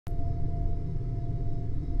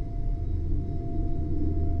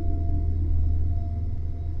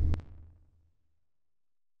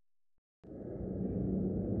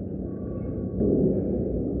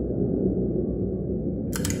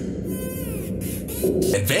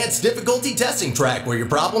Advanced difficulty testing track, where your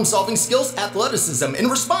problem-solving skills, athleticism, and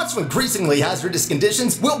response to increasingly hazardous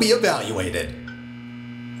conditions will be evaluated.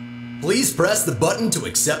 Please press the button to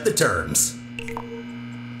accept the terms.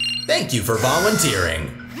 Thank you for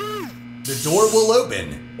volunteering. The door will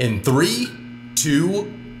open in 3,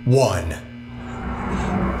 2, 1.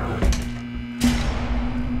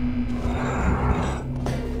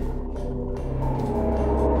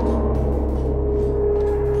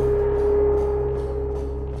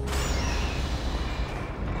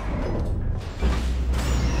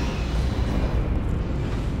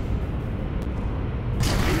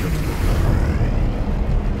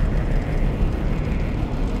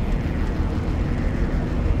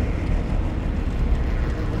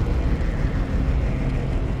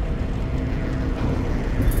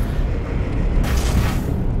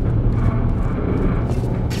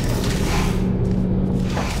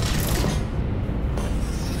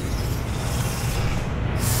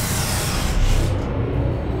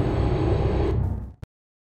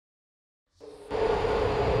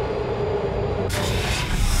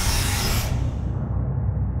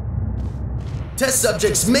 Test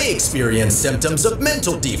subjects may experience symptoms of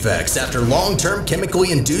mental defects after long-term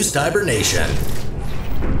chemically induced hibernation.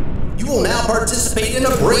 You will now participate in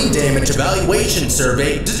a brain damage evaluation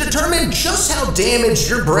survey to determine just how damaged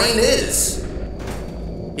your brain is.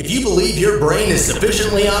 If you believe your brain is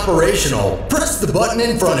sufficiently operational, press the button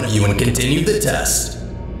in front of you and continue the test.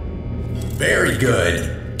 Very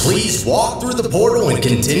good. Please walk through the portal and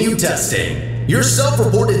continue testing. Your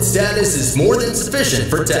self-reported status is more than sufficient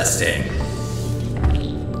for testing.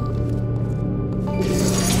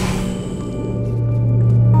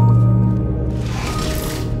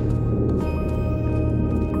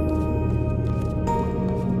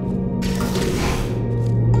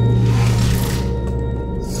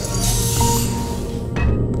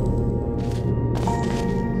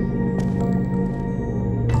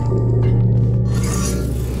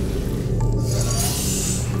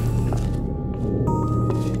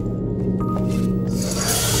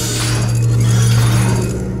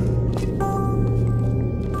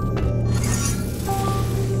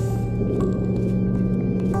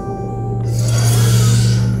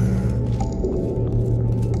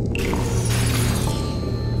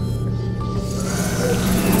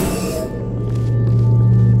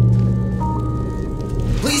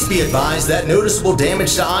 Be advised that noticeable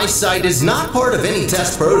damage to eyesight is not part of any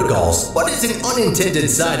test protocols, but is an unintended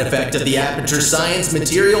side effect of the Aperture Science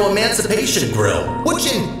Material Emancipation Grill,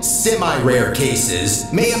 which in semi-rare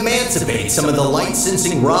cases may emancipate some of the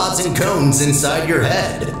light-sensing rods and cones inside your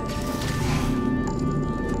head.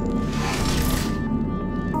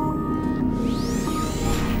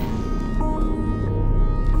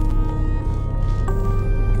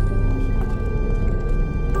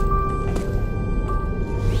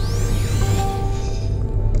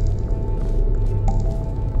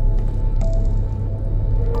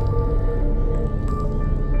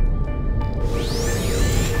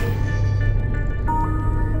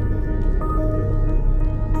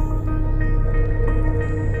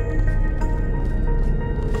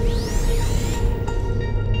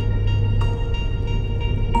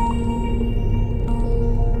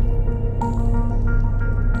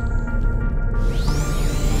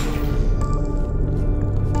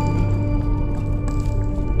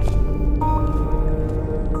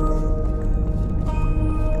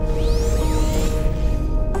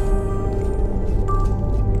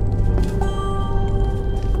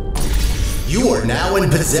 You are now in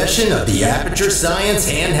possession of the Aperture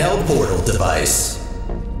Science handheld portal device.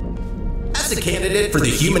 As a candidate for the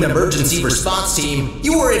Human Emergency Response Team,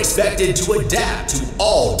 you are expected to adapt to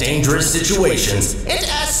all dangerous situations, and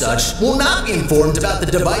as such, will not be informed about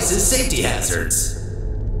the device's safety hazards.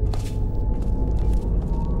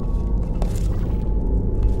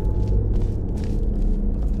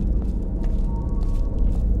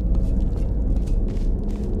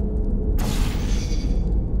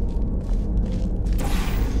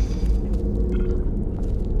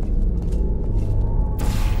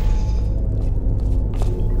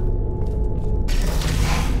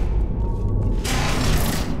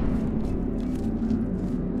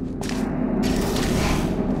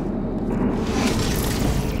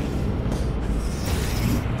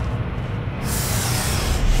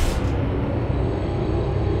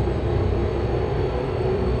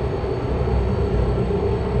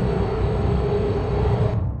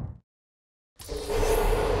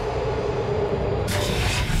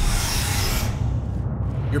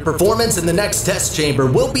 Your performance in the next test chamber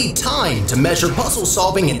will be timed to measure puzzle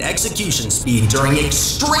solving and execution speed during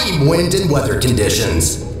extreme wind and weather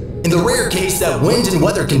conditions. In the rare case that wind and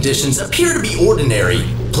weather conditions appear to be ordinary,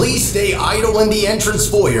 please stay idle in the entrance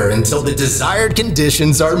foyer until the desired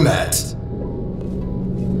conditions are met.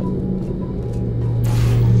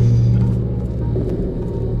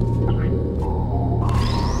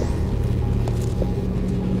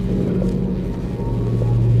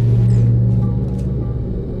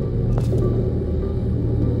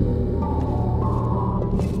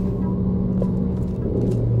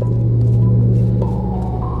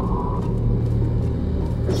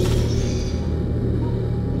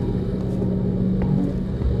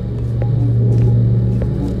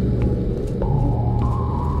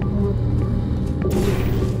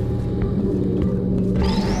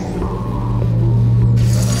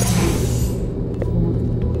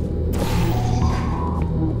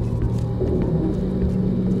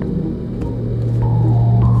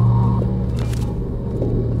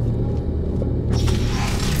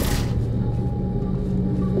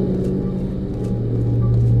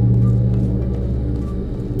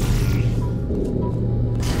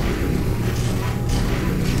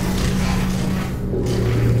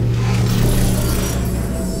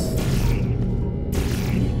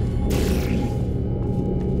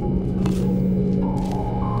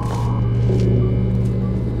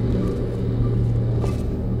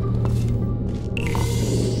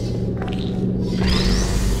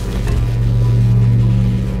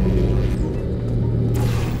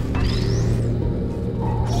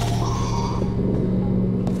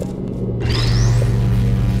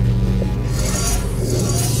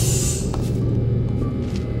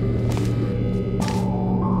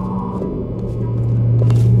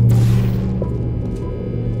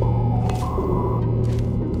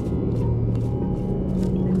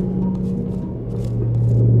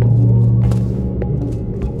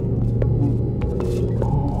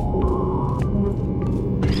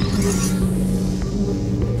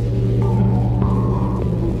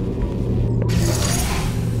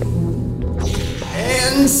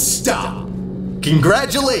 Stop!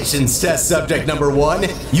 Congratulations, test subject number 1.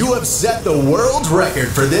 You have set the world record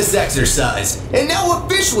for this exercise, and now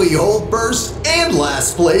officially hold first and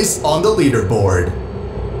last place on the leaderboard.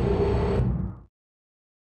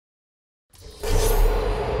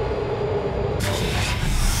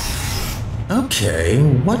 Okay,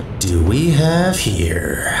 what do we have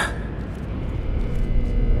here?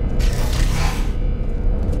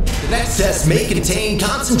 The next test may contain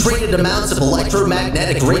concentrated amounts of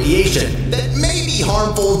electromagnetic radiation that may be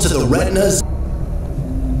harmful to the retinas.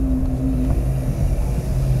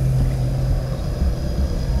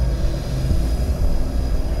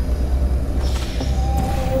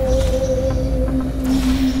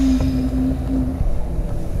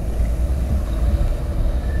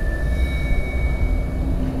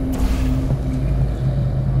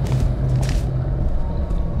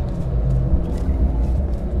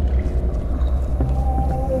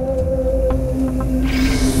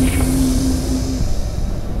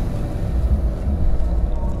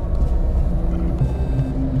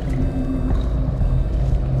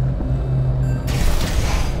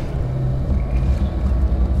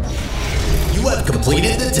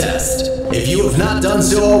 Completed the test. If you have not done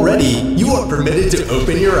so already, you are permitted to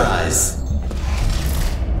open your eyes.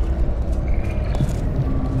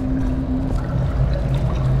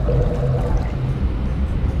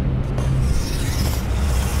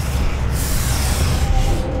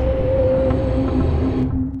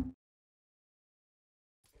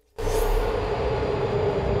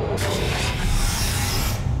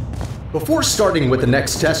 Before starting with the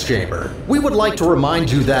next test chamber, we would like to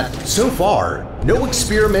remind you that, so far, no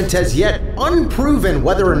experiment has yet unproven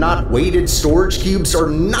whether or not weighted storage cubes are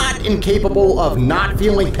not incapable of not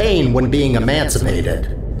feeling pain when being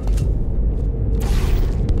emancipated.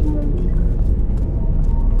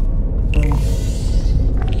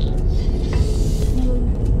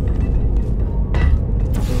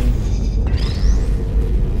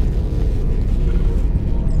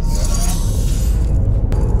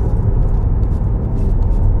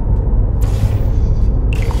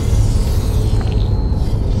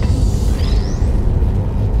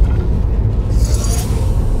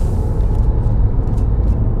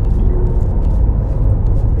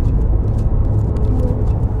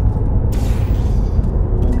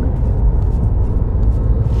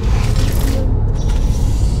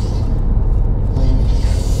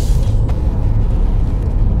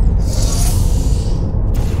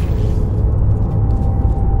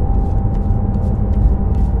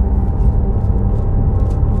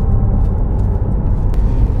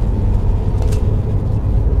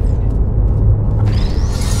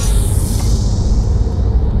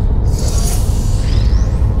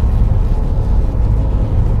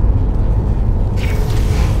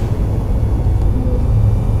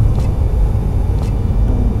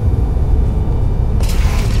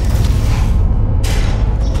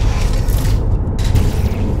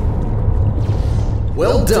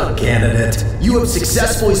 done, candidate. You have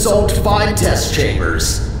successfully solved 5 test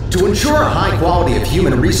chambers. To ensure a high quality of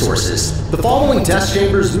human resources, the following test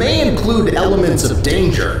chambers may include elements of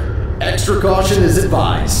danger. Extra caution is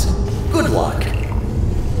advised. Good luck.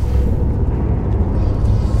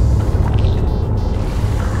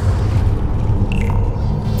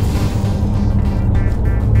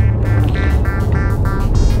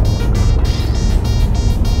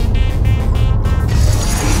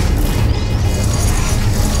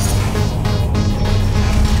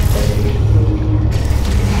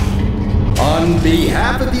 On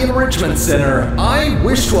behalf of the Enrichment Center, I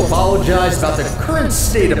wish to apologize about the current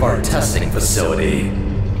state of our testing facility.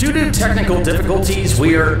 Due to technical difficulties,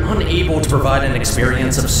 we are unable to provide an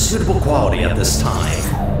experience of suitable quality at this time.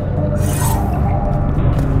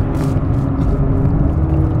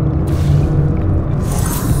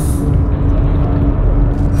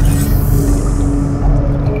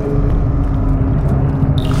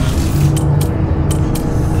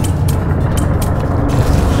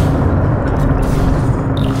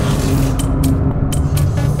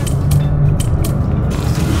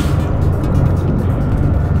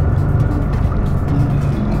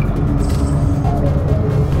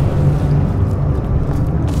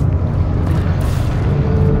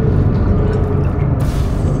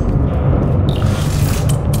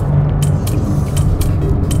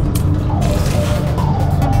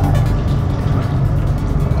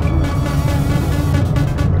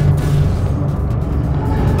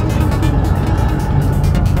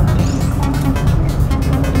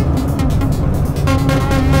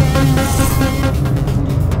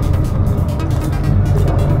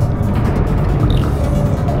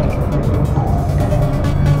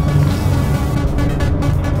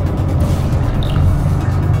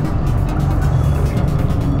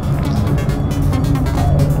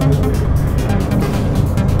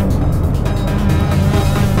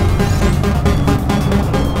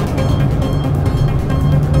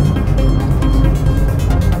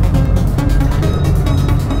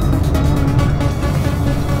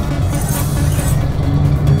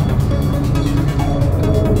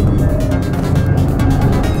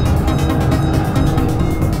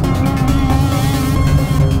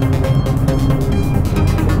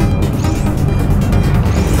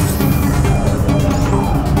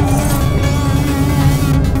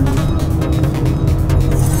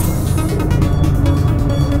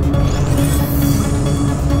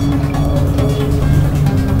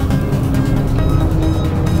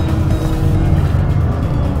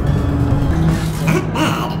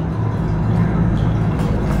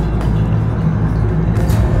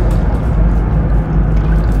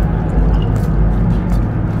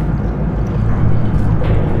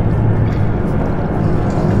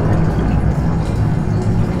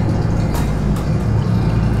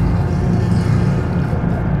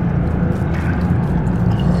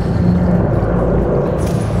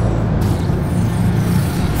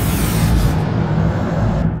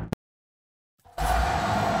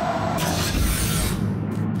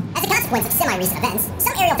 Of semi-recent events,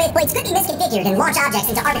 some aerial faceplates could be misconfigured and launch objects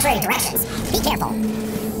into arbitrary directions. Be careful.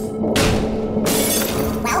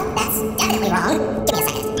 Well, that's definitely wrong. Give me a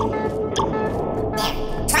second. There.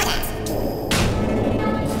 Try that.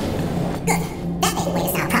 Good. That faceplate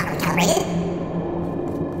is now properly calibrated.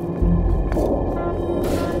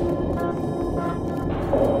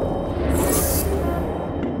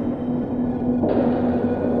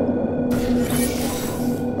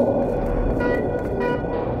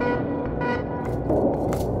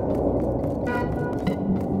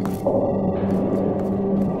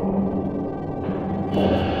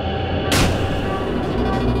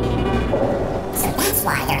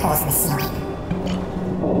 Why there are holes in the ceiling.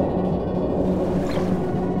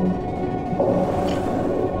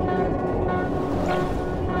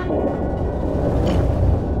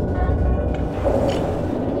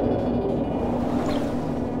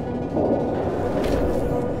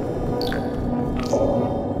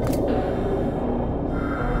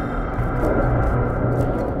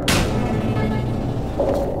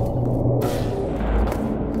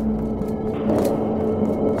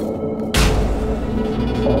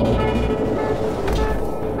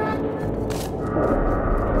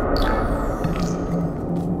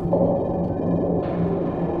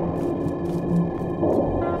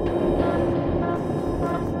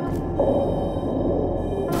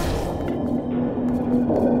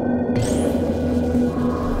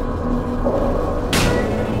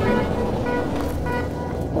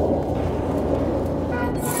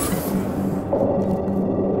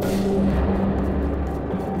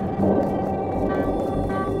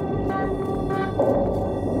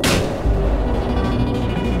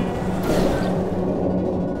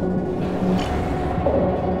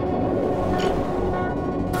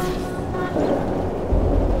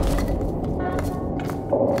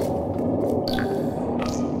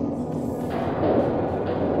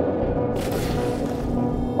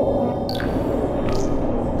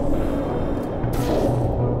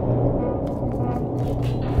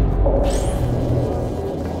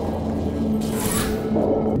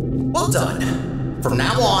 Well done. From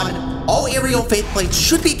now on, all aerial faceplates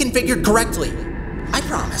should be configured correctly. I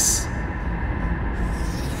promise.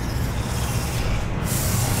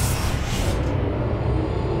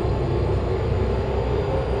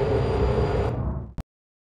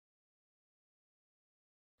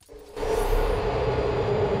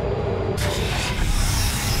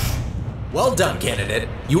 Well done, candidate.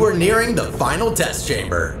 You are nearing the final test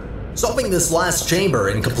chamber. Solving this last chamber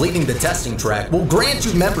and completing the testing track will grant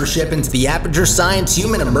you membership into the Aperture Science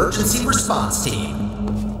Human Emergency Response Team.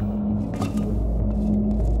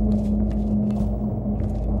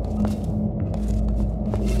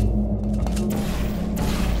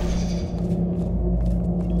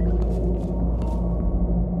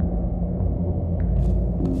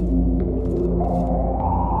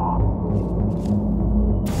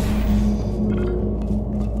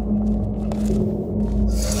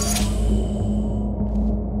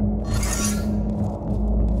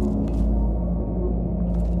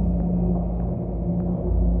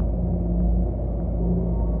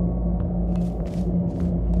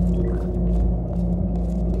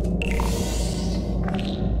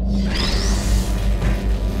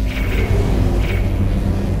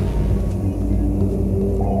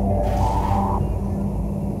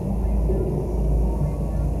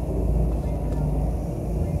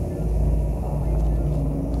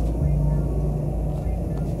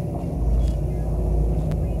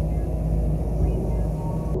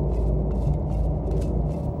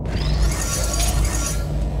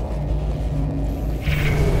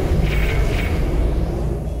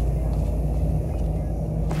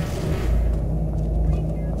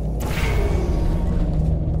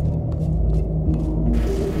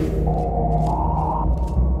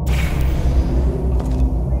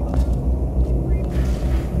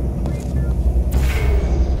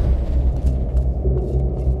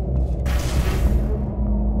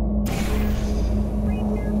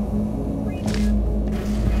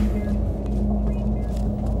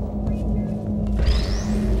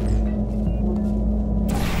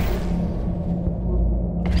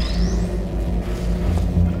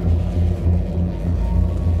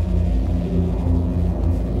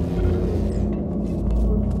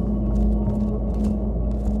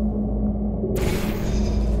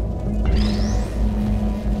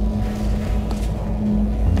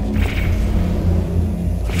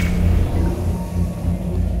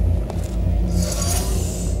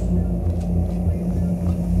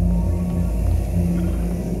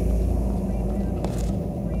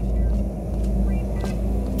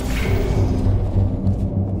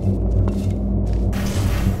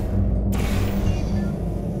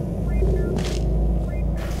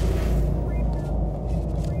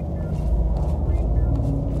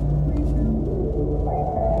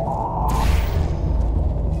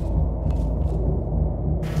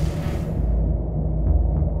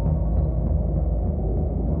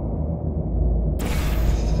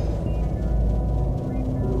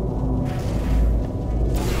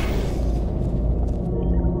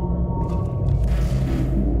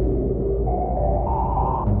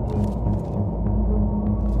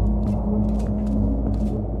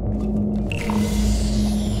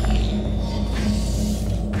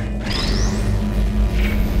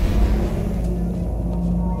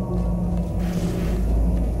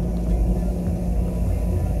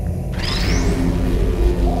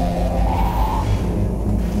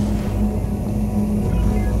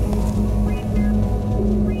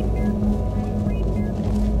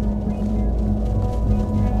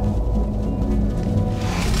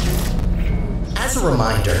 As a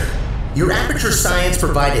reminder, your Aperture Science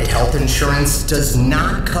provided health insurance does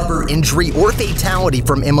not cover injury or fatality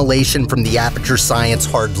from immolation from the Aperture Science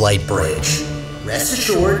hard light bridge. Rest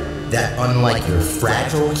assured that unlike your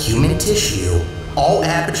fragile human tissue, all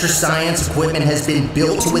Aperture Science equipment has been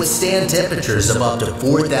built to withstand temperatures of up to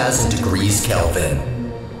 4,000 degrees Kelvin.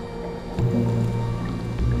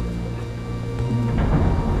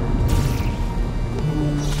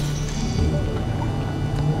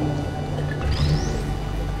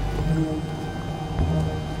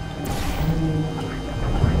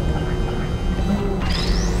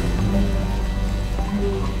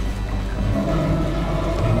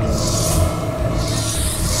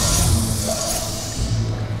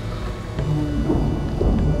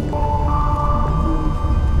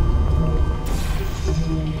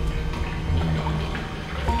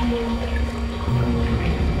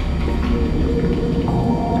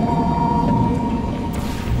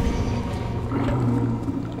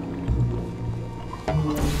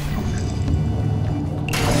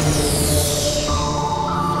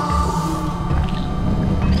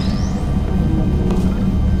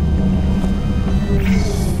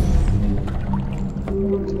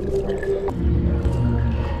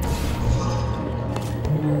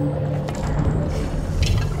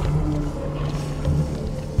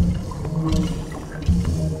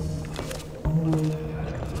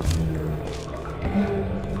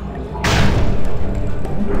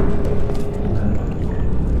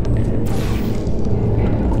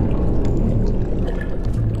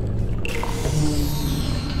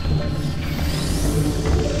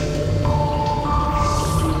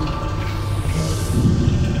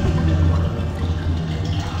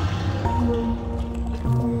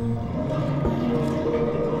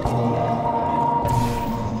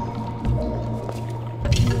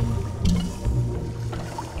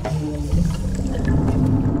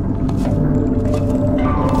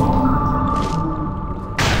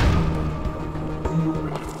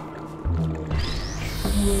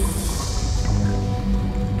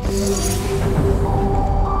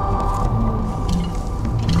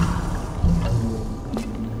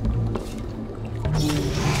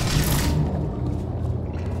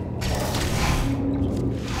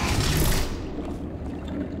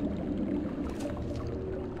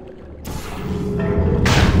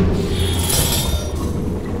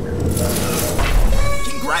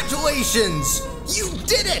 Congratulations! You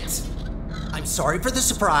did it! I'm sorry for the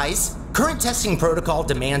surprise. Current testing protocol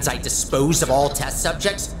demands I dispose of all test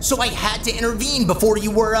subjects, so I had to intervene before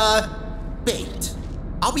you were, baked.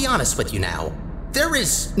 I'll be honest with you now. There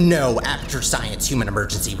is no Aperture Science Human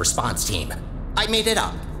Emergency Response Team. I made it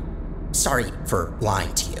up. Sorry for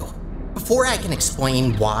lying to you. Before I can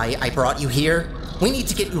explain why I brought you here, we need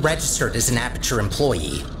to get you registered as an Aperture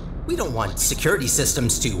employee. We don't want security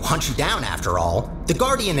systems to hunt you down after all. The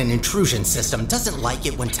Guardian and Intrusion system doesn't like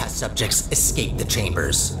it when test subjects escape the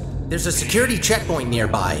chambers. There's a security checkpoint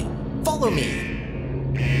nearby. Follow me.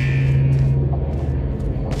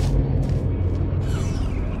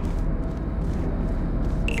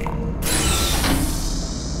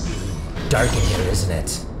 Dark in here, isn't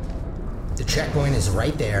it? The checkpoint is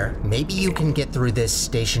right there. Maybe you can get through this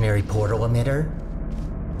stationary portal emitter?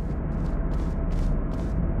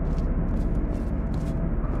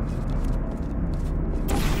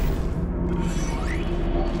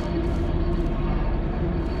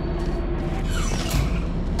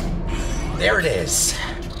 There it is.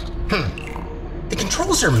 The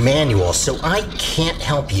controls are manual, so I can't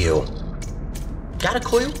help you. Got a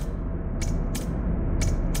clue?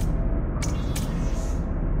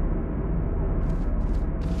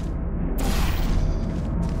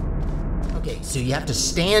 Okay, so you have to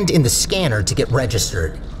stand in the scanner to get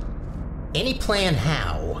registered. Any plan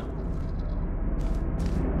how?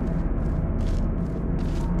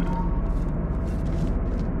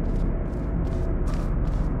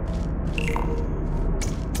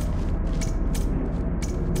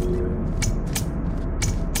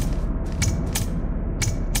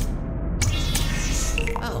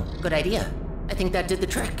 Good idea. I think that did the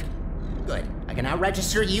trick. Good. I can now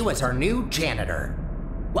register you as our new janitor.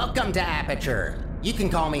 Welcome to Aperture. You can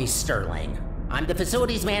call me Sterling. I'm the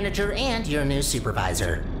facilities manager and your new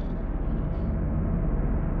supervisor.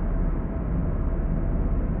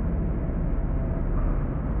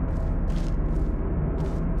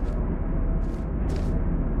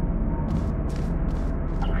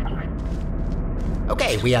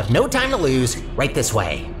 Okay, we have no time to lose. Right this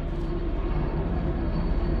way.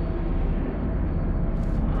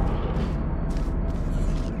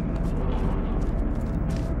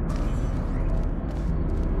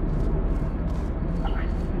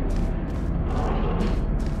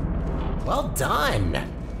 Well done.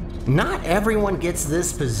 Not everyone gets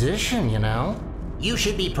this position, you know. You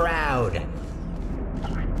should be proud.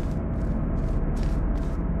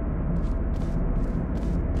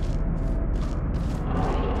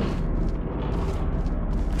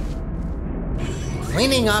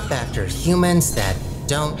 Cleaning up after humans that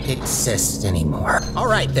don't exist anymore. All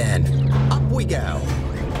right then, up we go.